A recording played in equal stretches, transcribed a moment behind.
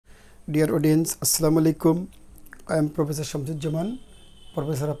Dear audience, Assalamu alaikum. I am Professor Shamsuzzaman,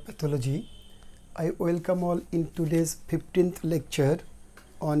 Professor of Pathology. I welcome all in today's 15th lecture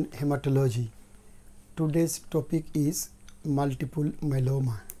on hematology. Today's topic is multiple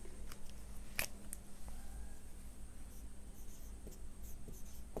myeloma.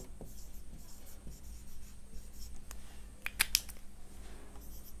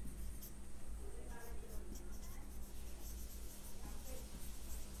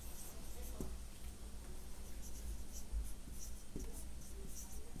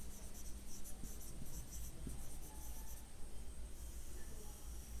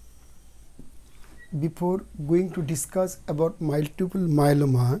 Before going to discuss about multiple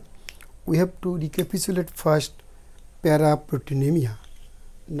myeloma, we have to recapitulate first paraproteinemia.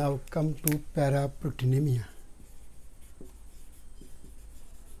 Now come to paraproteinemia.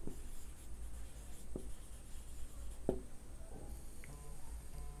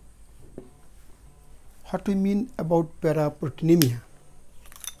 What we mean about paraproteinemia?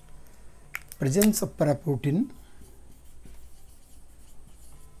 Presence of paraprotein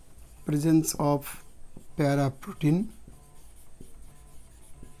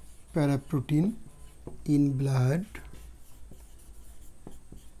in blood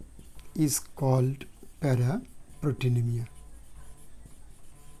is called paraproteinemia.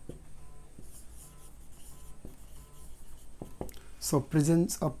 So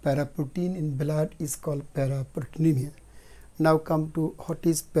presence of paraprotein in blood is called paraproteinemia. Now come to what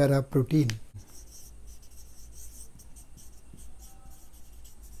is paraprotein.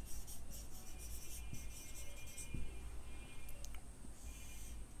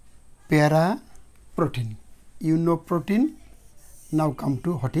 Paraprotein. You know protein. Now come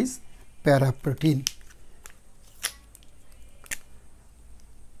to what is paraprotein.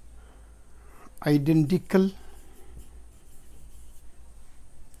 Identical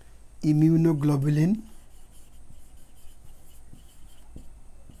immunoglobulin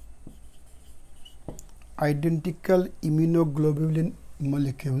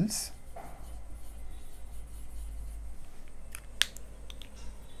molecules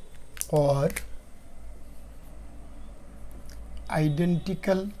or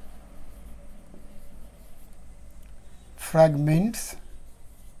identical fragments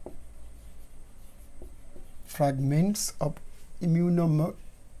of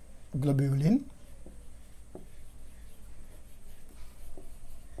immunoglobulin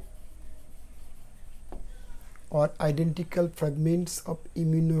or identical fragments of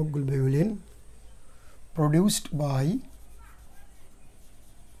immunoglobulin produced by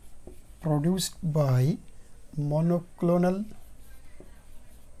monoclonal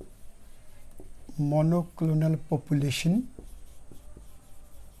population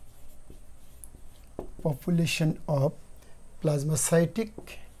of plasmacytic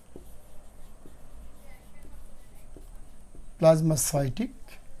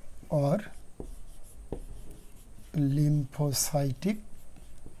or lymphocytic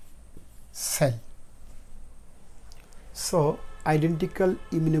cell. So identical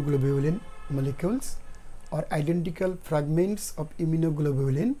immunoglobulin molecules or identical fragments of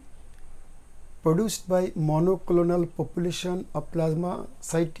immunoglobulin produced by monoclonal population of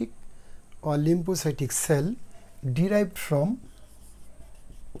plasmacytic or lymphocytic cell derived from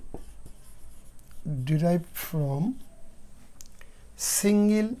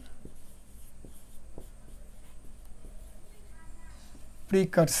single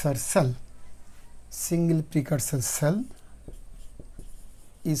precursor cell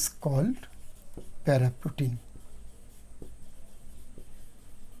is called paraprotein.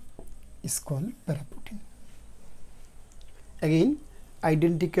 Again,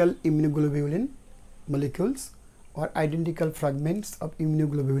 identical immunoglobulin molecules or identical fragments of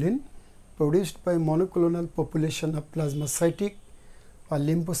immunoglobulin produced by monoclonal population of plasmacytic or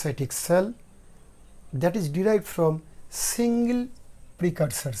lymphocytic cell that is derived from single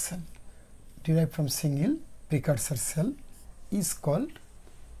precursor cell is called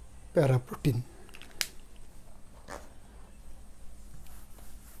paraprotein.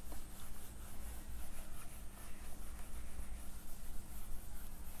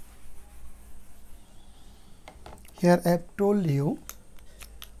 Here I have told you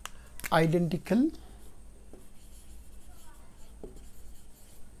identical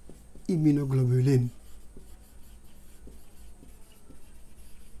immunoglobulin.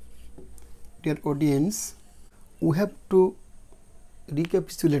 Dear audience, we have to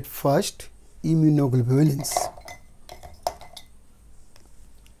recapitulate first immunoglobulins.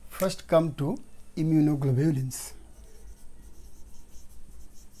 First come to immunoglobulins.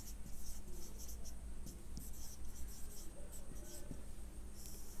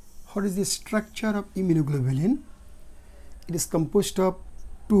 what is the structure of immunoglobulin? It is composed of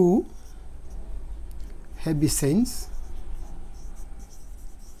 2 heavy chains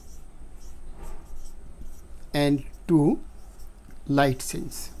and 2 light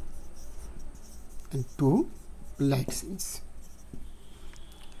chains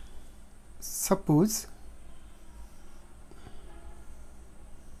Suppose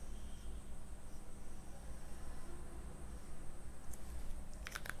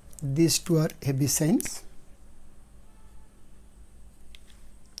these 2 are heavy chains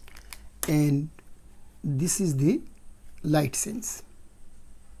and this is the light chains.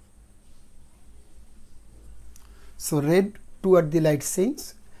 So red 2 are the light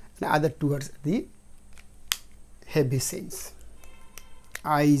chains and other 2 are the heavy chains.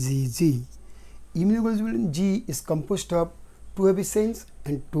 IgG. Immunoglobulin G is composed of 2 heavy chains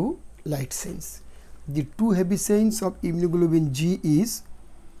and 2 light chains. The 2 heavy chains of immunoglobulin G is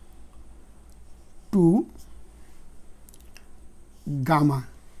 2 gamma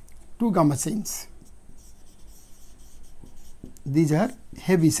chains. These are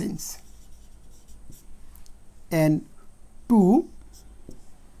heavy chains, and 2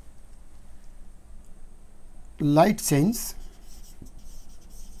 light chains,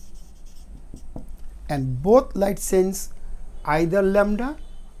 and both light chains either lambda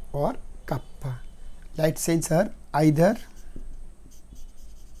or kappa. Light chains are either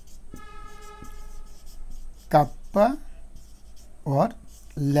kappa or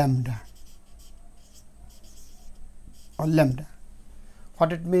lambda.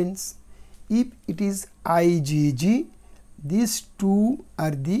 What it means? If it is IgG, these 2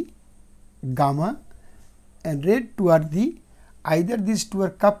 are the gamma and red 2 are the either these 2 are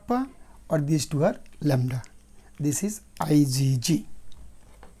kappa or these 2 are lambda. This is IgG.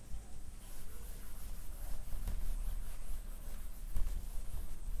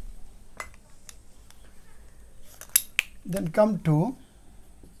 Then come to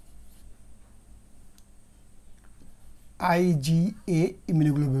IgA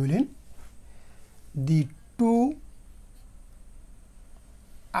immunoglobulin. The 2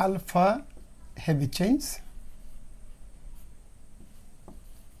 alpha heavy chains,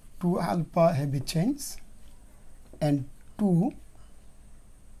 2 alpha heavy chains and 2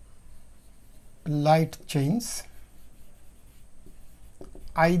 light chains,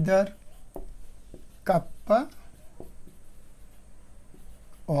 either kappa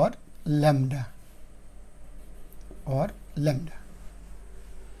or lambda.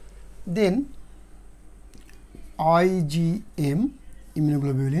 Then IgM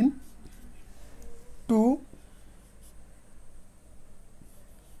immunoglobulin, 2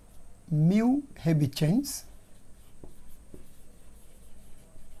 mu heavy chains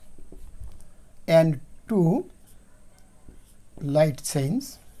and 2 light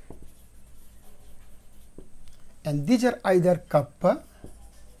chains, and these are either kappa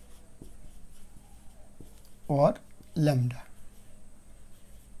or lambda.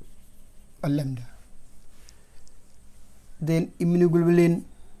 Then immunoglobulin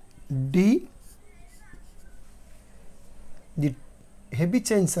D, the heavy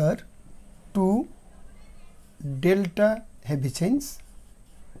chains are 2 delta heavy chains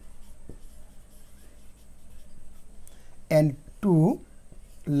and 2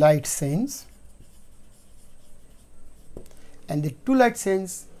 light chains, and the 2 light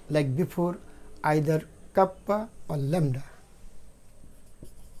chains like before either kappa or lambda.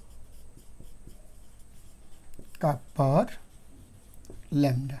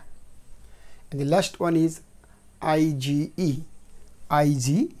 And the last one is IgE.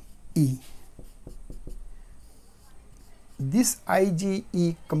 This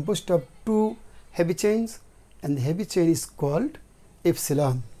IgE composed of 2 heavy chains, and the heavy chain is called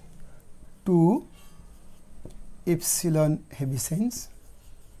epsilon. 2 epsilon heavy chains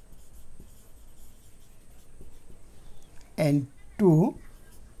and 2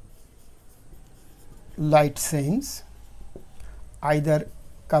 light chains, either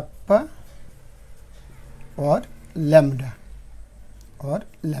kappa or lambda.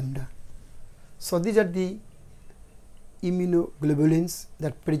 So these are the immunoglobulins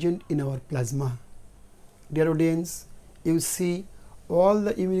that present in our plasma. Dear audience, you see all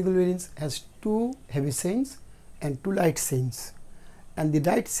the immunoglobulins has 2 heavy chains and 2 light chains, and the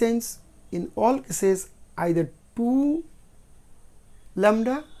light chains in all cases either 2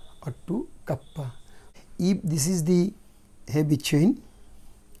 lambda or 2 kappa. If this is the heavy chain,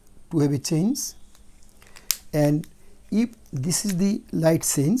 2 heavy chains, and if this is the light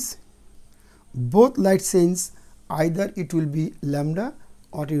chains, both light chains either it will be lambda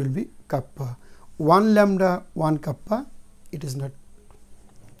or it will be kappa. 1 lambda 1 kappa, it is not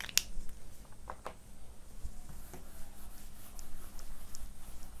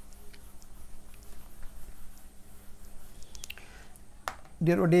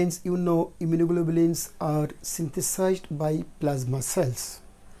Dear audience, you know immunoglobulins are synthesized by plasma cells,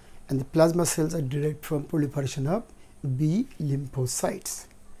 and the plasma cells are derived from proliferation of B lymphocytes.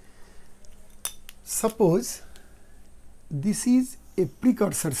 Suppose this is a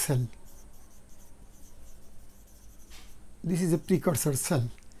precursor cell. This is a precursor cell.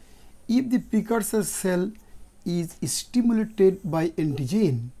 If the precursor cell is stimulated by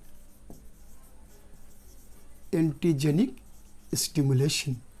antigenic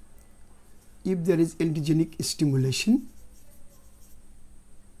stimulation, if there is antigenic stimulation,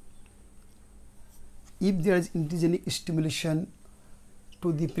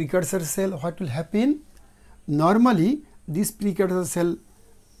 to the precursor cell, what will happen? Normally, this precursor cell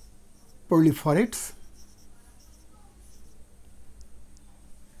proliferates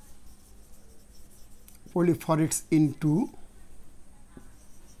into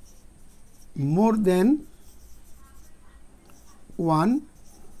more than one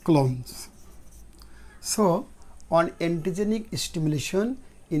clones. So, on antigenic stimulation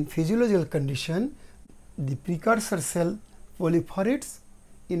in physiological condition, the precursor cell proliferates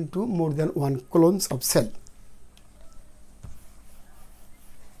into more than one clones of cell.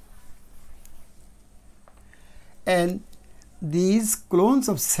 And these clones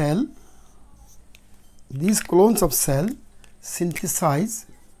of cell synthesize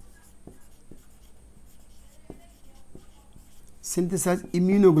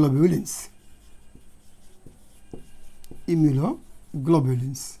immunoglobulins.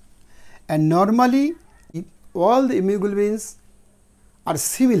 And normally all the immunoglobulins are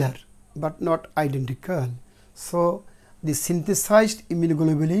similar but not identical. So the synthesized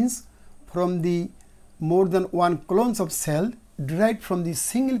immunoglobulins from the more than one clones of cell derived from the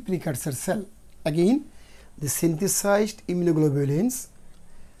single precursor cell. Again, the synthesized immunoglobulins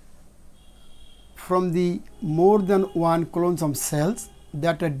from the more than one clones of cells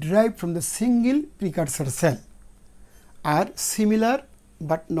that are derived from the single precursor cell are similar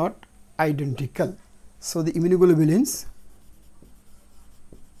but not identical. So the immunoglobulins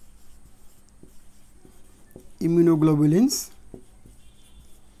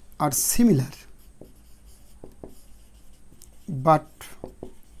are similar but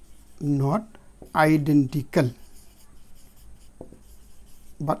not identical.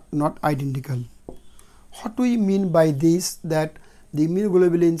 What do we mean by this, that the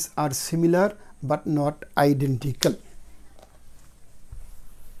immunoglobulins are similar but not identical?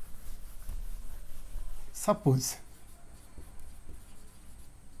 Suppose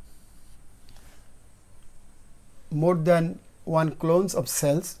more than one clones of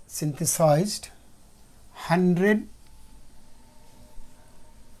cells synthesized 100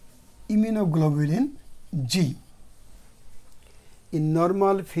 immunoglobulin G. In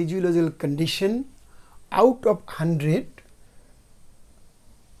normal physiological condition, out of 100,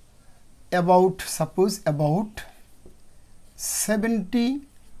 about 70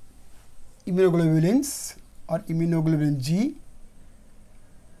 immunoglobulins or immunoglobulin G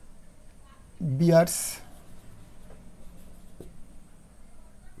bears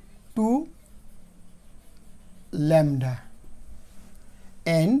 2 lambda,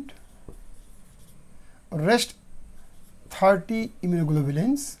 and rest 30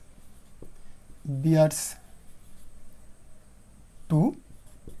 immunoglobulins bears 2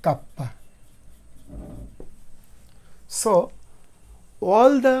 kappa. So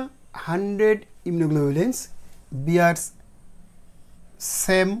all the 100 immunoglobulins bears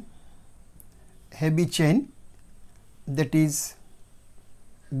same heavy chain, that is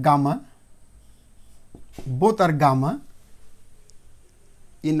gamma. Both are gamma.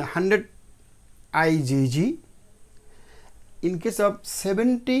 In 100 IgG, in case of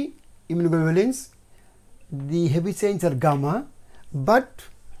 70 immunoglobulins, the heavy chains are gamma, but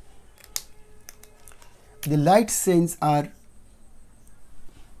the light chains are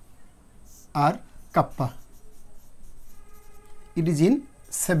kappa. It is in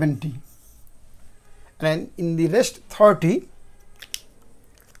 70, and in the rest 30,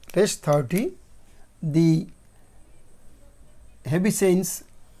 the heavy chains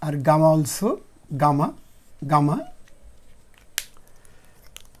are gamma also, gamma,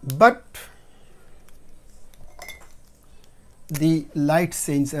 but the light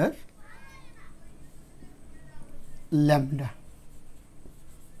chains are lambda.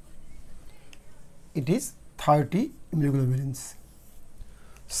 It is 30 immunoglobulins.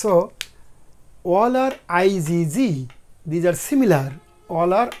 So all are IgG, these are similar,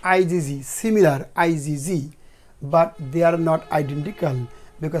 all are IgG, similar IgG, but they are not identical,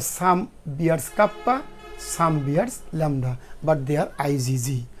 because some bears kappa, some bears lambda, but they are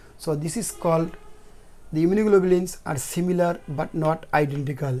IgG. So this is called the immunoglobulins are similar but not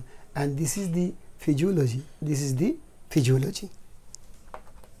identical, and this is the physiology. This is the physiology.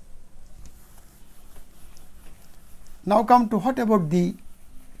 Now come to what about the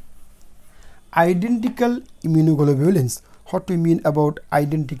identical immunoglobulins. What we mean about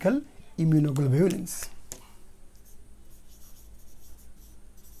identical immunoglobulins?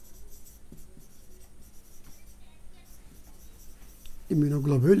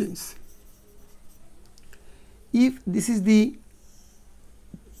 Immunoglobulins. If this is the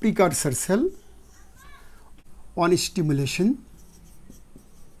precursor cell, on stimulation,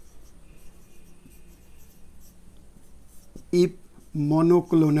 if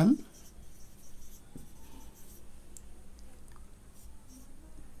monoclonal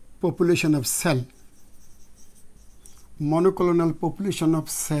population of cell, monoclonal population of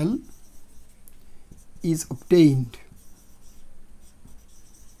cell is obtained.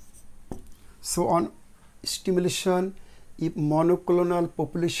 So on stimulation, if monoclonal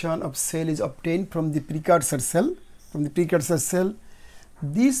population of cell is obtained from the precursor cell,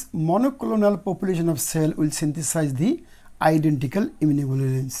 this monoclonal population of cell will synthesize the identical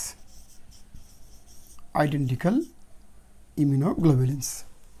immunoglobulins. Identical immunoglobulins.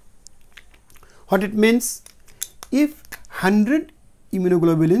 What it means? If 100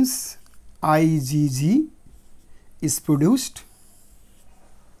 immunoglobulins IgG is produced,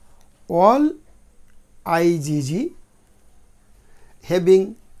 all IgG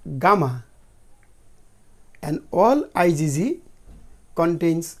having gamma and all IgG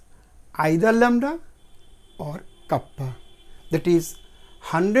contains either lambda or kappa. That is,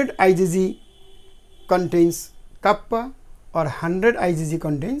 100 IgG contains kappa or 100 IgG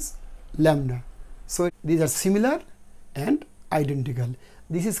contains lambda. So these are similar and identical.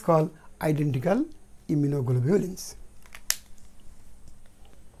 This is called identical immunoglobulins.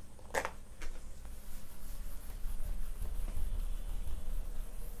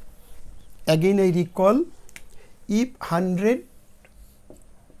 Again I recall, if 100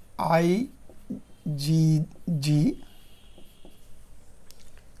 IgG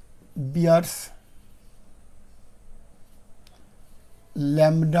bears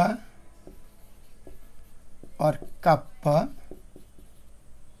lambda or kappa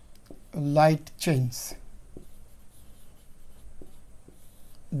light chains,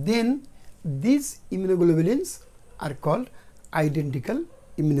 then these immunoglobulins are called identical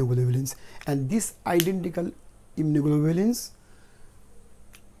immunoglobulins, and these identical immunoglobulins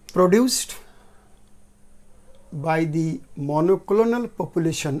produced by the monoclonal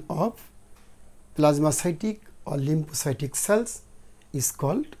population of plasmacytic or lymphocytic cells is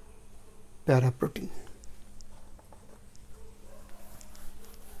called paraprotein.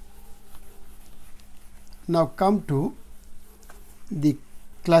 Now come to the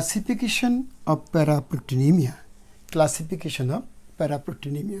classification of paraproteinemia. Classification of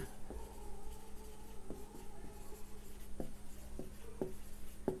paraproteinemia.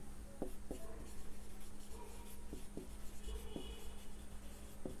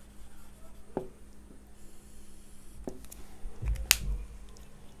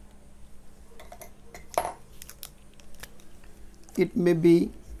 It may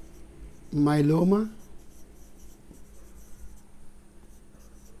be myeloma,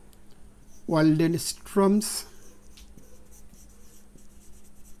 Waldenstrom's,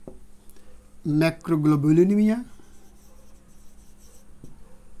 macroglobulinemia,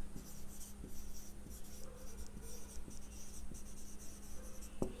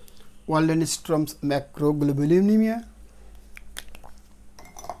 Waldenstrom's macroglobulinemia,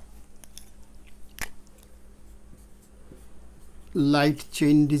 light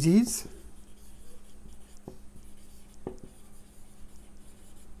chain disease,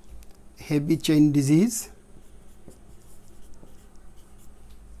 heavy chain disease,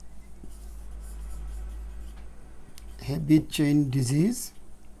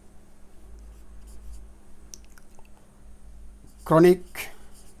 chronic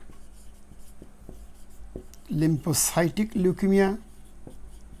lymphocytic leukemia,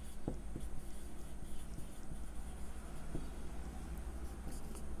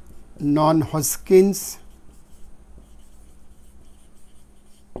 non-Hodgkin's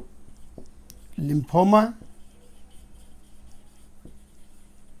lymphoma,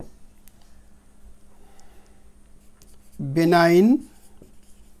 benign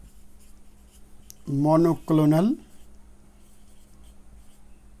monoclonal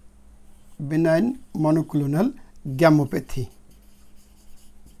gammopathy.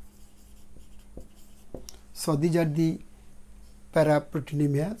 So these are the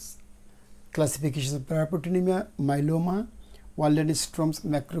paraproteinemias. Classification of paraproteinemia: myeloma, Waldenstrom's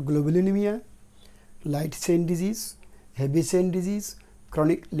macroglobulinemia, light chain disease, heavy chain disease,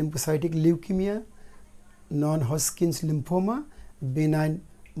 chronic lymphocytic leukemia, non-Hodgkin's lymphoma, benign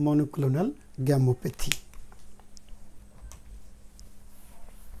monoclonal gammopathy.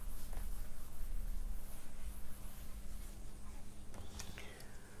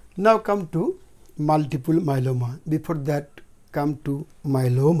 Now come to multiple myeloma. Before that, come to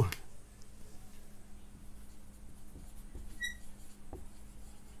myeloma.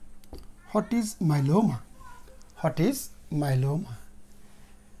 What is myeloma? What is myeloma?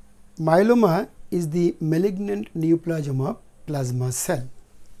 Myeloma is the malignant neoplasm of plasma cell.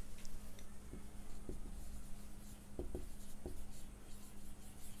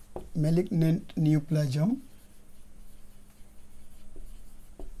 Malignant neoplasm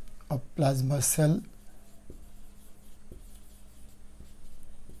of plasma cell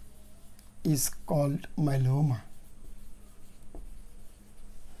is called myeloma.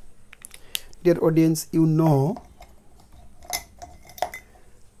 Dear audience, you know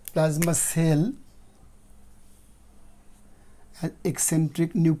plasma cell has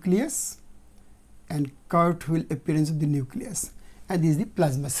eccentric nucleus and curved wheel appearance of the nucleus, and this is the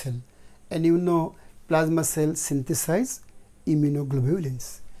plasma cell. And you know plasma cell synthesize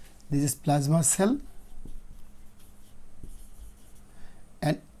immunoglobulins. This is plasma cell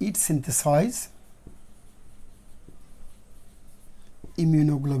and it synthesizes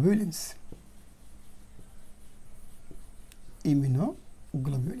immunoglobulins.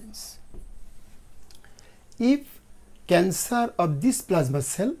 If cancer of this plasma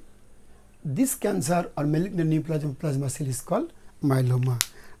cell, this cancer or malignant neoplasm plasma cell is called myeloma.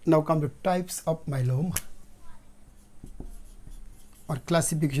 Now come to types of myeloma or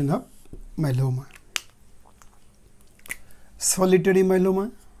classification of myeloma. Solitary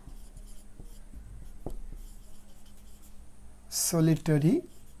myeloma,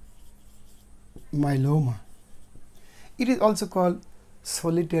 it is also called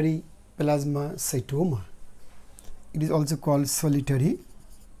solitary plasmacytoma. It is also called solitary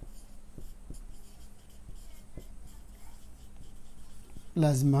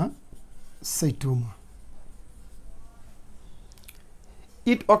plasmacytoma.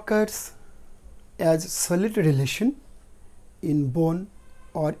 It occurs as solitary lesion in bone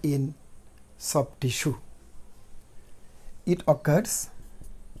or in soft tissue. It occurs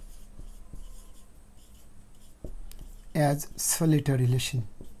as solitary lesion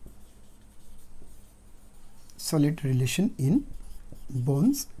in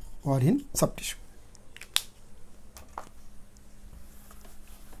bones or in soft tissue.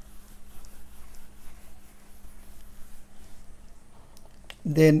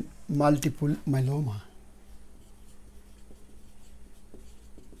 Then multiple myeloma.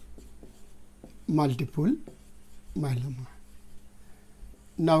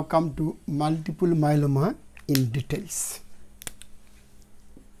 Now come to multiple myeloma in details.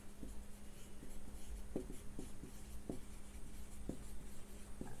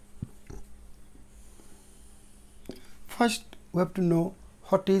 First, we have to know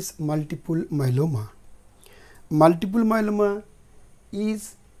what is multiple myeloma. Multiple myeloma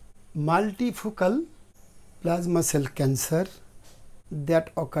is multifocal plasma cell cancer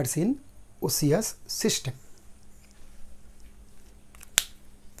that occurs in osseous system.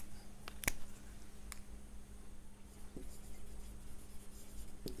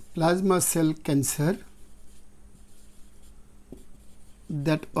 Plasma cell cancer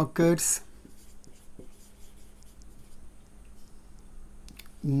that occurs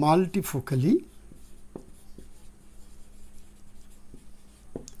multifocally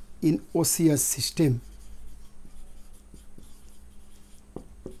in osseous system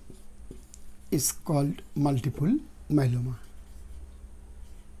is called multiple myeloma.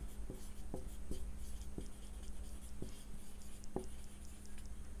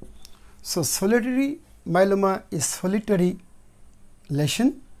 So solitary myeloma is solitary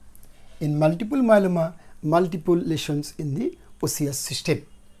lesion. In multiple myeloma, multiple lesions in the osseous system.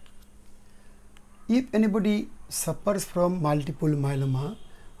 If anybody suffers from multiple myeloma,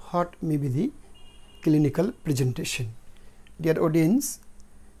 what may be the clinical presentation? Dear audience,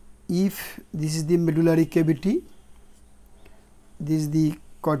 if this is the medullary cavity, this is the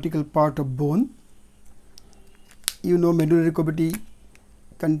cortical part of bone. You know medullary cavity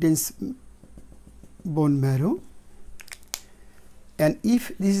contains bone marrow, and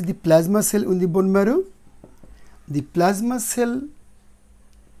if this is the plasma cell in the bone marrow, the plasma cell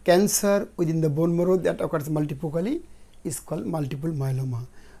cancer within the bone marrow that occurs multifocally is called multiple myeloma.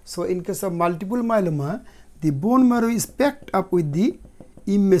 So in case of multiple myeloma, the bone marrow is packed up with the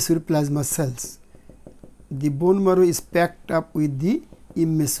immature plasma cells. The bone marrow is packed up with the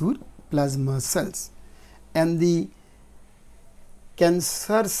immature plasma cells, and the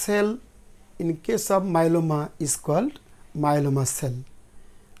cancer cell in case of myeloma is called myeloma cell.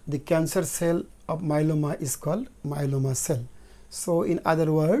 The cancer cell of myeloma is called myeloma cell. So in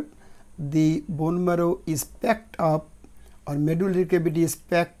other words, the bone marrow is packed up, or medullary cavity is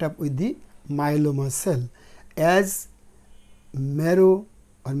packed up with the myeloma cell. As marrow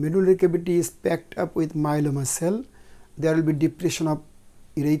or medullary cavity is packed up with myeloma cell, there will be depression of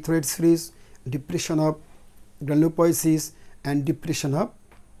erythroid series, depression of granulopoiesis, and depression of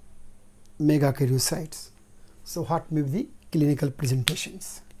megakaryocytes. So what may be the clinical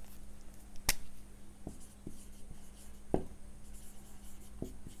presentations?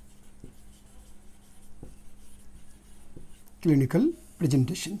 Clinical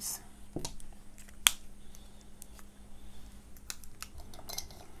presentations.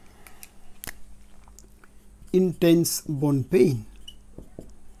 Intense bone pain.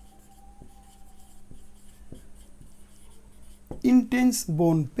 Intense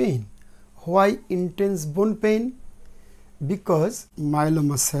bone pain. Why intense bone pain? Because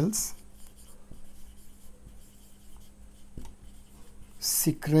myeloma cells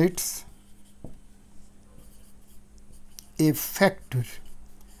secretes a factor,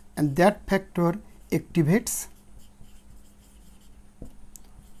 and that factor activates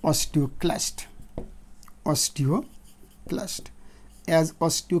osteoclast. As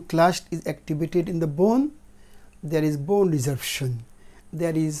osteoclast is activated in the bone, there is bone resorption,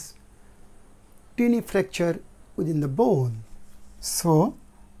 there is tiny fracture within the bone. So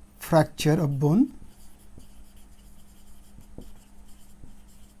fracture of bone,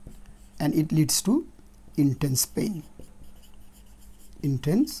 and it leads to intense pain.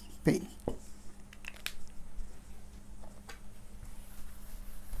 Intense pain.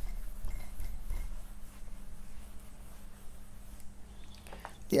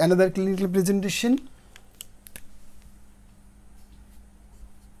 The another clinical presentation,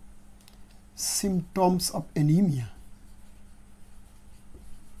 symptoms of anemia.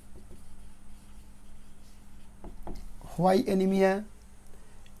 Why anemia?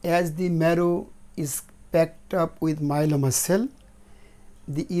 As the marrow is packed up with myeloma cell,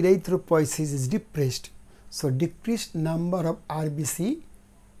 the erythropoiesis is depressed, so decreased number of RBC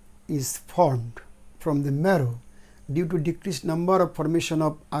is formed from the marrow. Due to decreased number of formation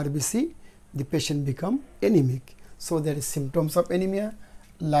of RBC, the patient become anemic. So there is symptoms of anemia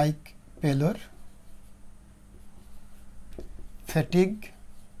like pallor, fatigue,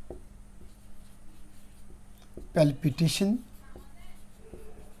 palpitation,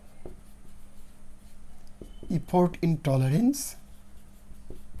 effort intolerance,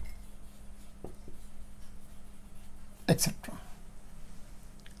 etc.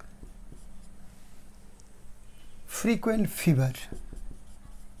 Frequent fever.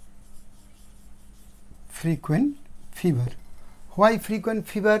 Frequent fever. Why frequent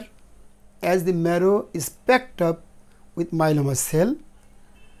fever? As the marrow is packed up with myeloma cell,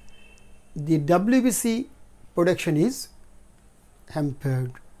 the WBC production is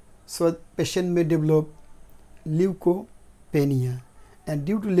hampered. So patient may develop leukopenia, and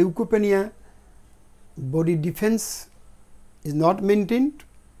due to leukopenia, body defense is not maintained,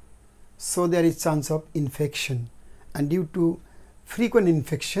 so there is chance of infection, and due to frequent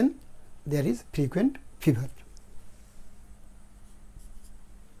infection, there is frequent fever.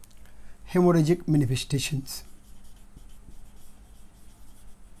 Hemorrhagic manifestations.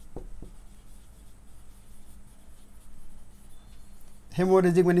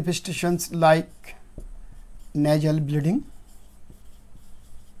 Hemorrhagic manifestations like nasal bleeding,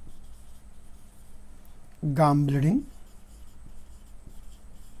 gum bleeding,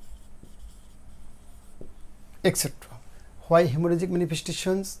 etc. Why hemorrhagic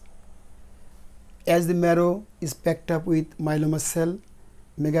manifestations? As the marrow is packed up with myeloma cell,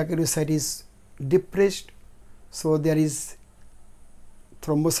 megakaryocyte is depressed, so there is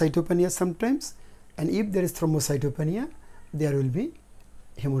thrombocytopenia sometimes, and if there is thrombocytopenia, there will be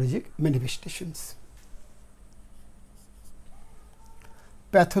hemorrhagic manifestations.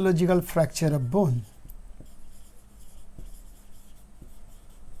 Pathological fracture of bone.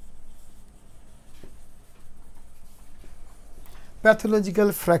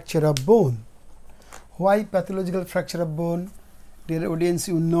 Pathological fracture of bone. Why pathological fracture of bone? Dear audience,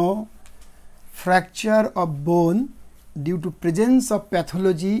 you know, fracture of bone due to presence of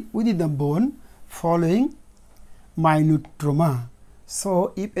pathology within the bone following minute trauma.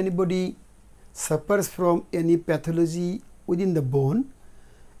 So if anybody suffers from any pathology within the bone,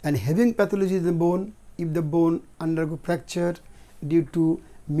 and having pathology in the bone, if the bone undergo fracture due to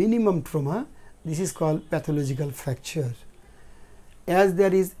minimum trauma, this is called pathological fracture. As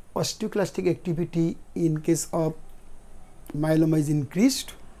there is osteoclastic activity in case of myeloma is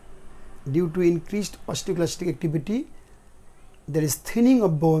increased. Due to increased osteoclastic activity, there is thinning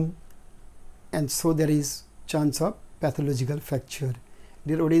of bone, and so there is chance of pathological fracture.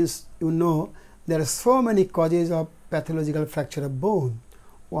 Dear audience, you know there are so many causes of pathological fracture of bone.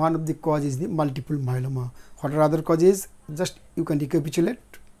 One of the causes is the multiple myeloma. What are other causes? Just you can recapitulate.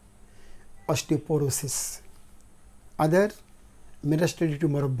 Osteoporosis, other metastatic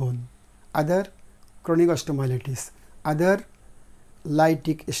tumor of bone, other chronic osteomyelitis, other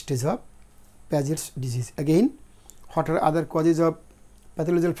lytic stage of Paget's disease. Again, what are other causes of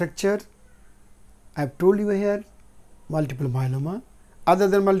pathological fracture? I have told you here, multiple myeloma. Other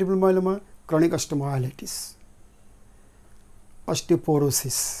than multiple myeloma, chronic osteomyelitis,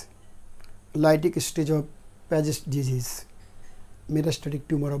 osteoporosis, lytic stage of Paget's disease, metastatic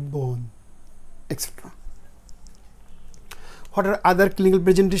tumor of bone, etc. What are other clinical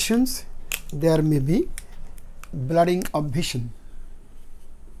presentations? There may be blurring of vision.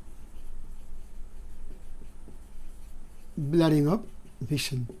 Blurring of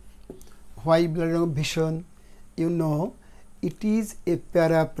vision. Why blurring of vision? You know, it is a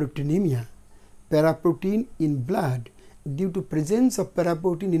paraproteinemia. Paraprotein in blood. Due to presence of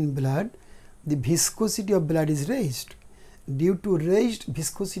paraprotein in blood, the viscosity of blood is raised. Due to raised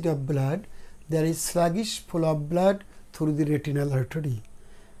viscosity of blood, there is sluggish flow of blood through the retinal artery.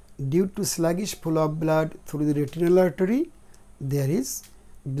 Due to sluggish flow of blood through the retinal artery, there is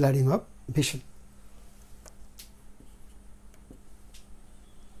blurring of vision.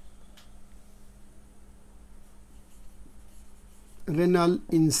 Renal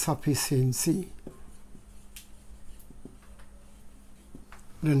insufficiency.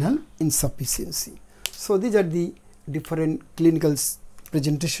 Renal insufficiency. So these are the different clinical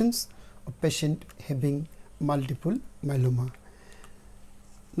presentations of patient having multiple myeloma.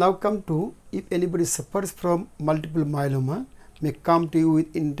 Now come to, if anybody suffers from multiple myeloma, may come to you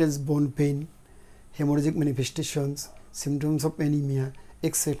with intense bone pain, hemorrhagic manifestations, symptoms of anemia,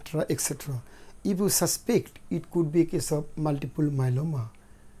 etc., etc. If you suspect it could be a case of multiple myeloma,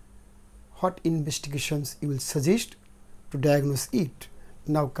 what investigations you will suggest to diagnose it?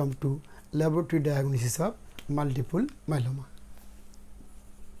 Now come to laboratory diagnosis of multiple myeloma.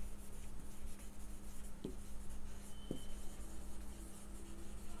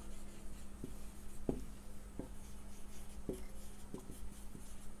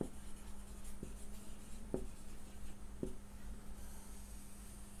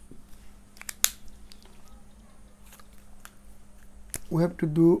 We have to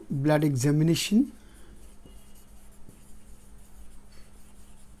do blood examination,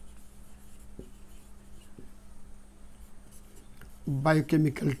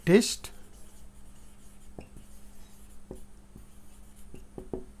 biochemical test,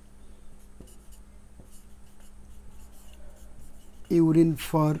 urine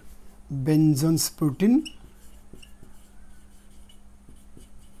for Benzon's protein,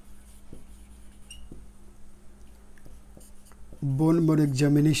 bone marrow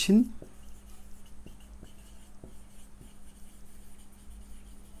examination,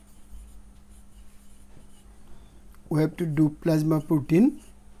 we have to do plasma protein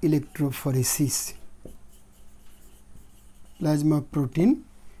electrophoresis. Plasma protein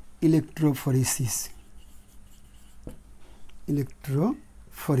electrophoresis.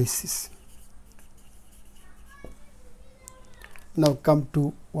 Electrophoresis. Now come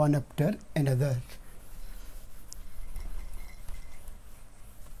to one after another.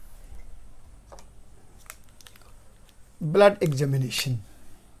 Blood examination.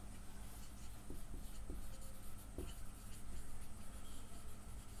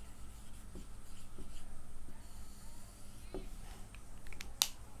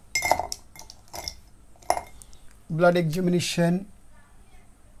 Blood examination,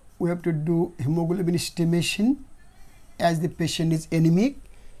 we have to do hemoglobin estimation. As the patient is anemic,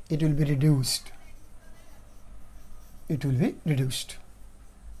 it will be reduced. It will be reduced.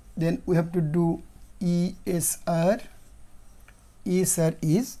 Then we have to do ESR. ESR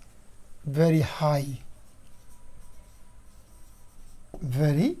is very high.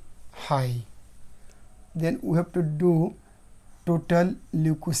 Very high. Then we have to do total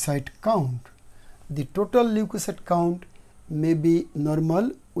leukocyte count. The total leukocyte count may be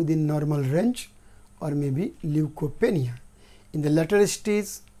normal, within normal range, or may be leukopenia. In the latter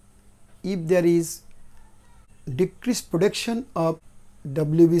stage, if there is decreased production of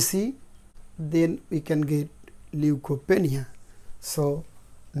WBC, then we can get leukopenia. So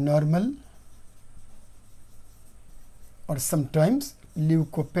normal or sometimes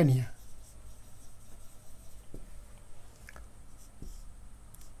leukopenia.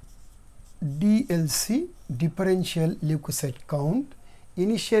 DLC, differential leukocyte count.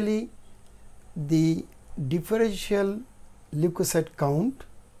 Initially the differential leukocyte count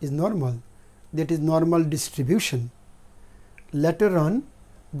is normal, that is normal distribution. Later on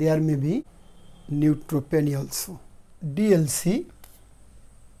there may be neutropenia also. DLC,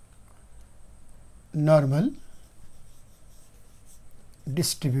 normal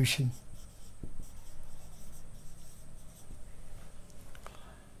distribution.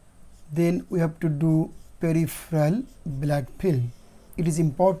 Then we have to do peripheral blood film. It is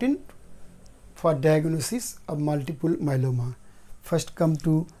important for diagnosis of multiple myeloma. First come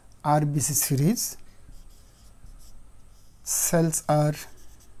to RBC series. Cells are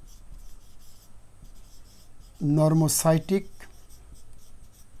normocytic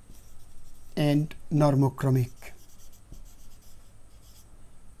and normochromic.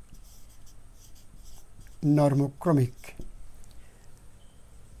 Normochromic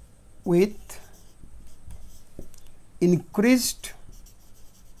with increased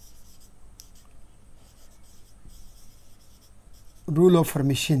rouleau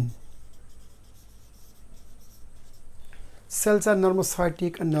formation. Cells are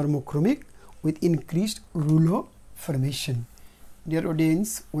normocytic and normochromic with increased rouleau formation. Dear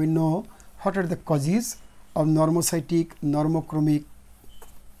audience, we know what are the causes of normocytic normochromic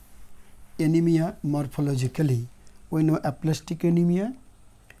anemia morphologically. We know aplastic anemia,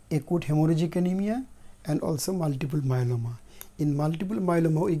 acute hemorrhagic anemia, and also multiple myeloma. In multiple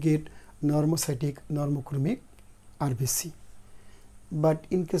myeloma we get normocytic normochromic RBC. But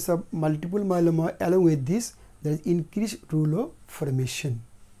in case of multiple myeloma, along with this there is increased rouleau formation,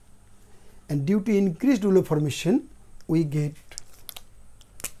 and due to increased rouleau formation we get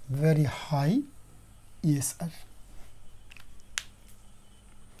very high ESR.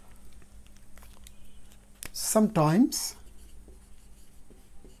 Sometimes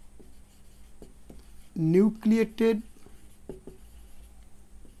nucleated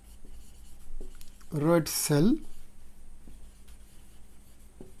red cell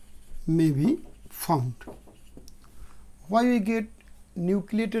may be found. Why we get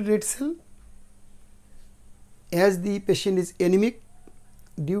nucleated red cell? As the patient is anemic,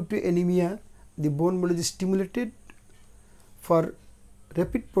 due to anemia the bone marrow is stimulated for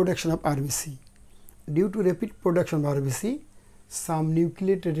rapid production of RBC. Due to rapid production of RBC, some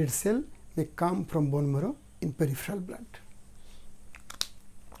nucleated red cell may come from bone marrow in peripheral blood.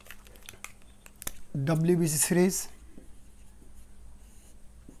 WBC series.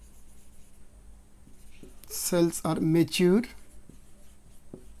 Cells are mature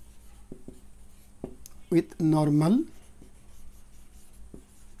with normal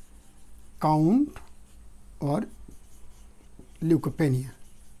count or leukopenia.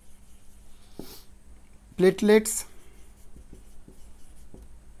 Platelet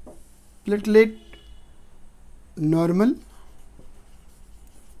normal,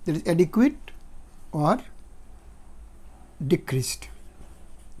 that is adequate or decreased.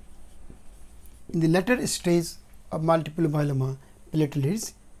 In the later stage of multiple myeloma,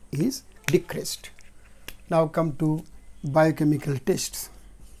 platelets is decreased. Now come to biochemical tests.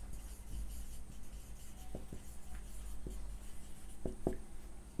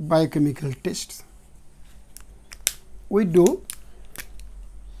 Biochemical tests. We do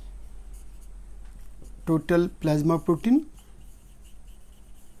total plasma protein.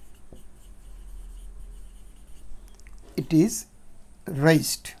 It is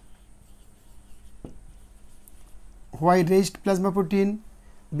raised. Why raised plasma protein?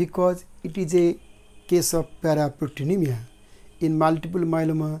 Because it is a case of paraproteinemia. In multiple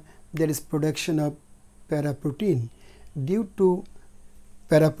myeloma there is production of paraprotein. Due to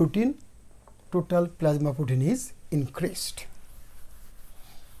paraprotein, total plasma protein is increased.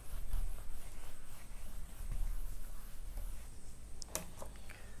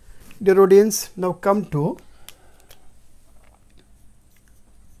 Dear audience, now come to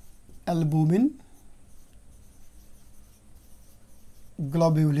albumin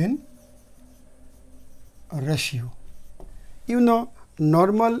globulin ratio. You know,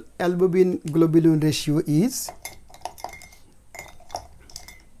 normal albumin globulin ratio is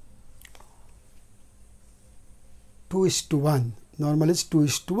 2:1. Normal is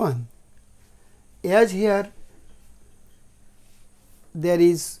 2:1. As here there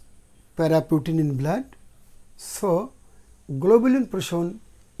is paraprotein in blood, so globulin portion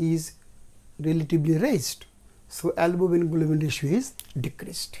is relatively raised. So albumin globulin ratio is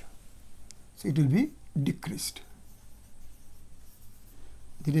decreased. So it will be decreased.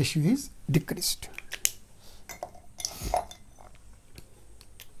 The ratio is decreased.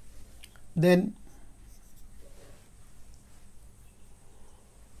 Then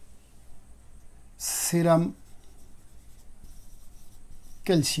serum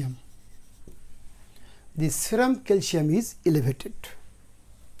calcium. The serum calcium is elevated.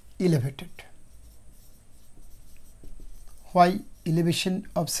 Why elevation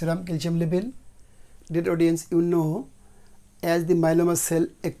of serum calcium level? Dear audience, you know, as the myeloma cell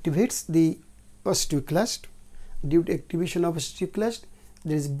activates the osteoclast, due to activation of osteoclast,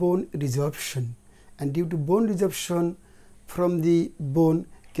 there is bone resorption, and due to bone resorption from the bone,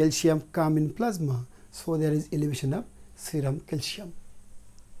 calcium come in plasma, so there is elevation of serum calcium.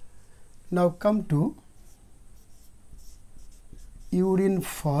 Now come to urine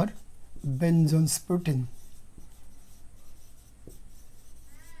for Benzon's protein.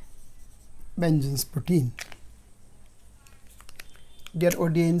 Benzon's protein. Dear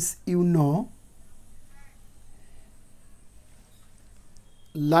audience, you know,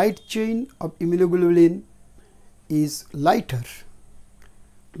 light chain of immunoglobulin is lighter,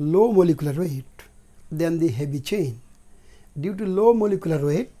 low molecular weight than the heavy chain. Due to low molecular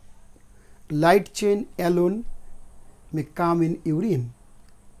weight, light chain alone may come in urine,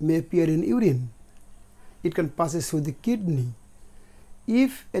 may appear in urine. It can pass through the kidney.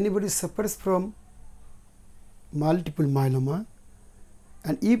 If anybody suffers from multiple myeloma,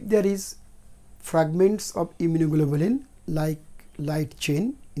 and if there is fragments of immunoglobulin like light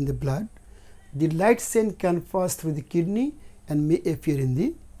chain in the blood, the light chain can pass through the kidney and may appear in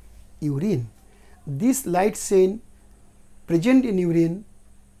the urine. This light chain present in urine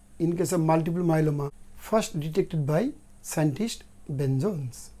in case of multiple myeloma first detected by scientist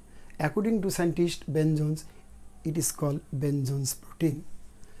Benzon's. According to scientist Benzon's, it is called Benzon's protein.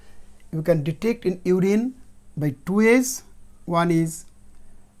 You can detect in urine by two ways. One is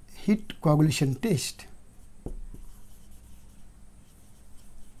heat coagulation test.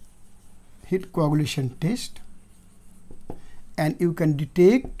 Heat coagulation test, and you can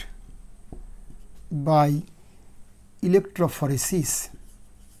detect by electrophoresis.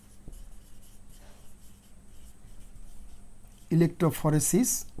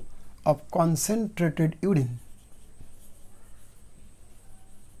 Electrophoresis of concentrated urine.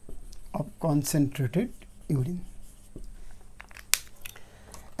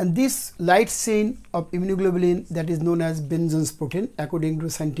 And this light chain of immunoglobulin that is known as Benzon's protein, according to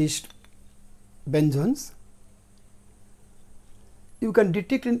scientist Benzon's, you can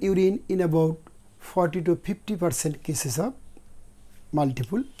detect in urine in about 40 to 50% cases of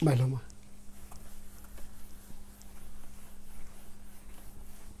multiple myeloma.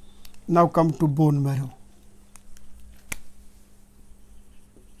 Now come to bone marrow.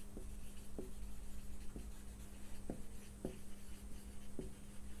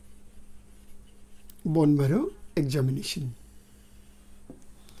 Bone marrow examination.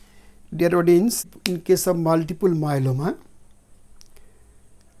 Dear audience, in case of multiple myeloma,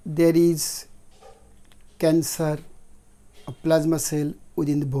 there is cancer of plasma cell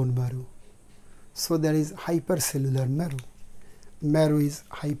within the bone marrow. So there is hypercellular marrow. Marrow is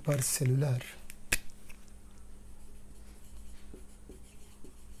hypercellular.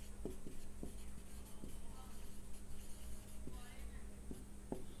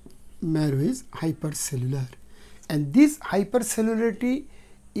 Marrow is hypercellular, and this hypercellularity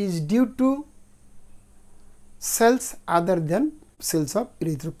is due to cells other than cells of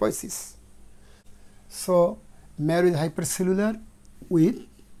erythropoiesis. So marrow is hypercellular with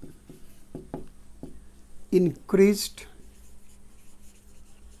increased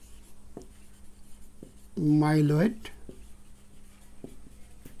myeloid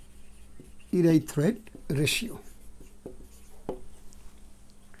erythroid ratio.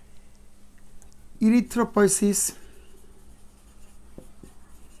 Erythropoiesis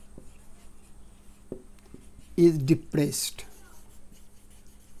is depressed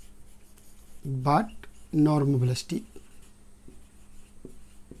but normoblastic.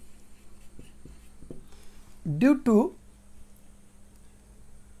 Due to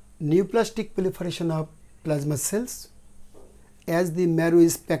neoplastic proliferation of plasma cells, as the marrow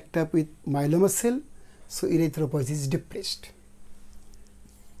is packed up with myeloma cell, so erythropoiesis is depressed.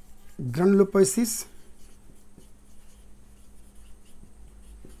 Granulopoiesis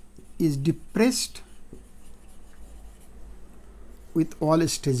is depressed with all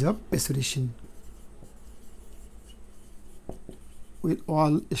stages of maturation.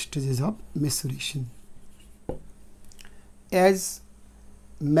 As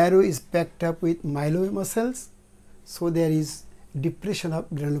marrow is packed up with myeloma cells, so there is depression of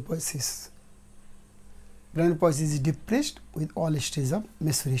granulopoiesis. Granulopoiesis is depressed with all stages of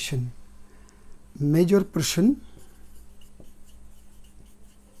maturation. Major portion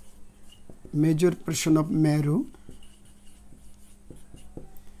of marrow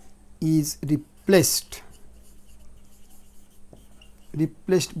is replaced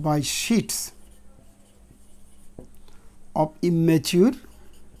by sheets of immature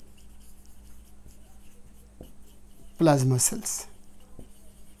plasma cells.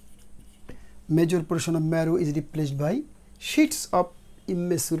 Major portion of marrow is replaced by sheets of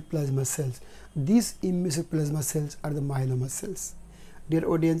immature plasma cells. These immature plasma cells are the myeloma cells. Dear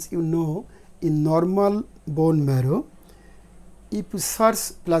audience, you know, in normal bone marrow, if you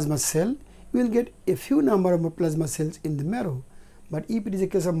search plasma cell, you will get a few number of plasma cells in the marrow. But if it is a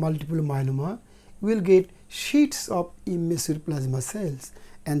case of multiple myeloma, you will get sheets of immature plasma cells,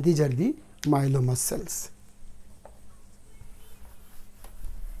 and these are the myeloma cells.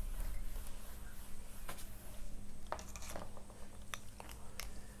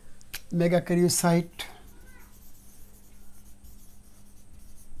 Megakaryocyte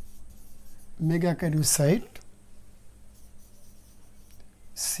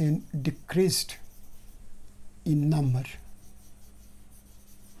seen decreased in number.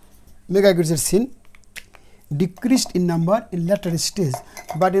 Megakaryocyte seen decreased in number in later stage,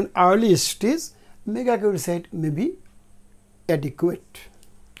 but in early stage megakaryocyte may be adequate.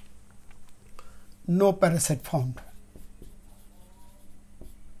 No parasite found.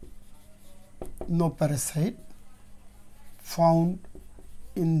 No parasite found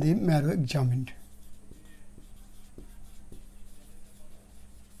in the marrow examined.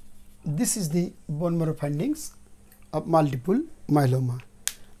 This is the bone marrow findings of multiple myeloma.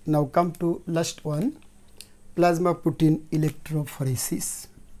 Now come to last one, plasma protein electrophoresis.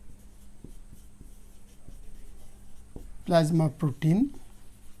 Plasma protein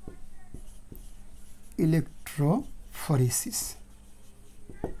electrophoresis.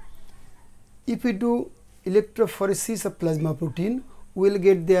 If we do electrophoresis of plasma protein, we will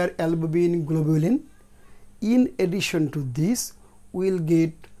get their albumin, globulin. In addition to this, we will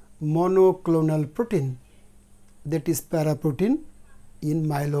get monoclonal protein, that is paraprotein in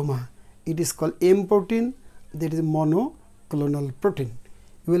myeloma. It is called M protein, that is monoclonal protein.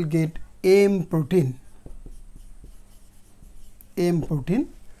 You will get M protein,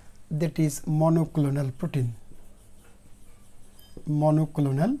 that is monoclonal protein.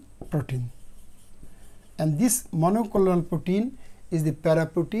 And this monoclonal protein is the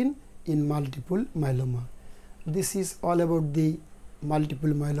paraprotein in multiple myeloma. This is all about the multiple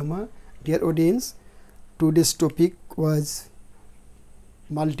myeloma. Dear audience, today's topic was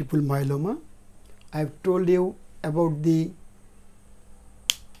multiple myeloma. I have told you about the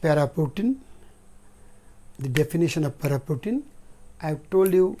paraprotein, the definition of paraprotein. I have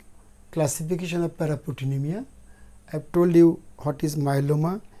told you classification of paraproteinemia. I have told you what is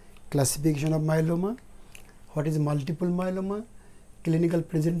myeloma, classification of myeloma, what is multiple myeloma, clinical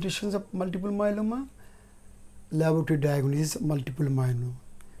presentations of multiple myeloma, laboratory diagnosis of multiple myeloma.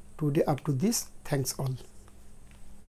 Today up to this, thanks all.